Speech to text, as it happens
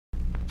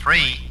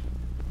3,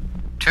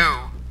 2,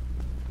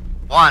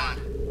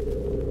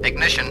 1.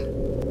 Ignition.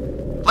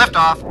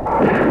 Liftoff.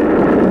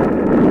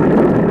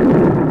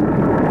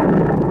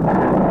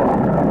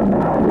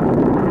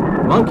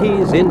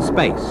 Monkeys in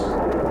space.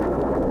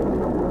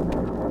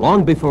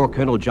 Long before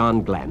Colonel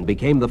John Glenn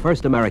became the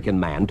first American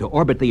man to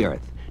orbit the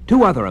Earth,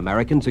 two other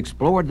Americans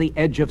explored the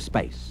edge of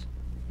space.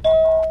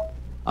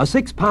 A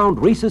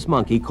 6-pound rhesus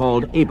monkey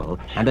called Abel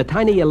and a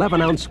tiny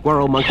 11-ounce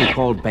squirrel monkey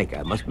called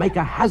Baker must make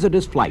a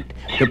hazardous flight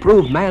to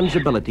prove man's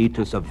ability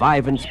to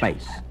survive in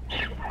space.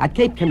 At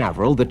Cape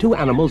Canaveral, the two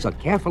animals are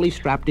carefully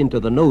strapped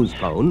into the nose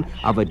cone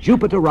of a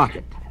Jupiter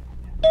rocket.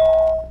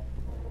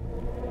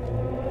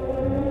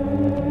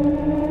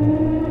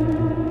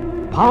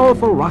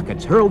 Powerful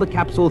rockets hurl the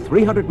capsule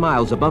 300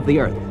 miles above the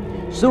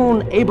Earth.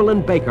 Soon, Abel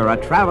and Baker are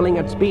traveling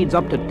at speeds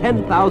up to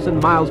 10,000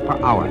 miles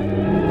per hour.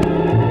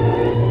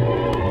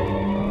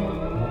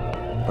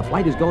 The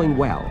flight is going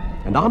well,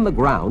 and on the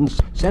ground,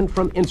 sent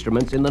from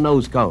instruments in the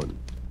nose cone.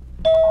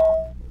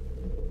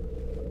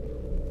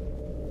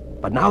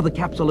 But now the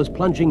capsule is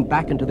plunging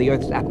back into the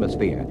Earth's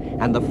atmosphere,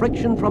 and the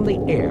friction from the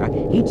air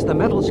heats the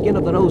metal skin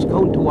of the nose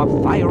cone to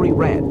a fiery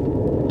red.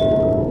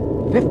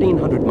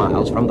 1,500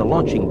 miles from the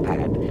launching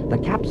pad, the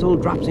capsule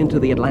drops into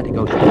the Atlantic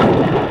Ocean.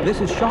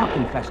 This is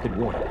shark-infested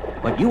water,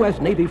 but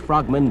U.S. Navy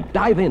frogmen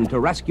dive in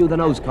to rescue the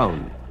nose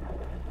cone.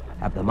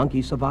 Have the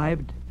monkeys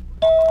survived?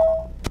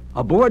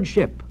 Aboard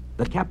ship,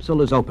 the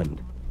capsule is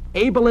opened.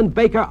 Abel and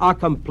Baker are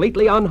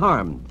completely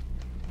unharmed.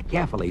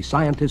 Carefully,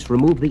 scientists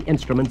remove the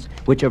instruments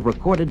which have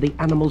recorded the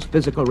animals'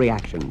 physical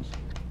reactions.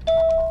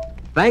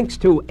 Thanks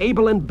to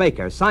Abel and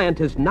Baker,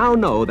 scientists now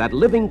know that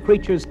living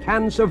creatures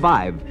can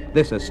survive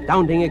this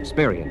astounding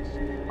experience.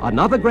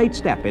 Another great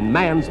step in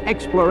man's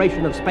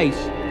exploration of space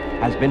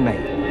has been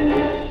made.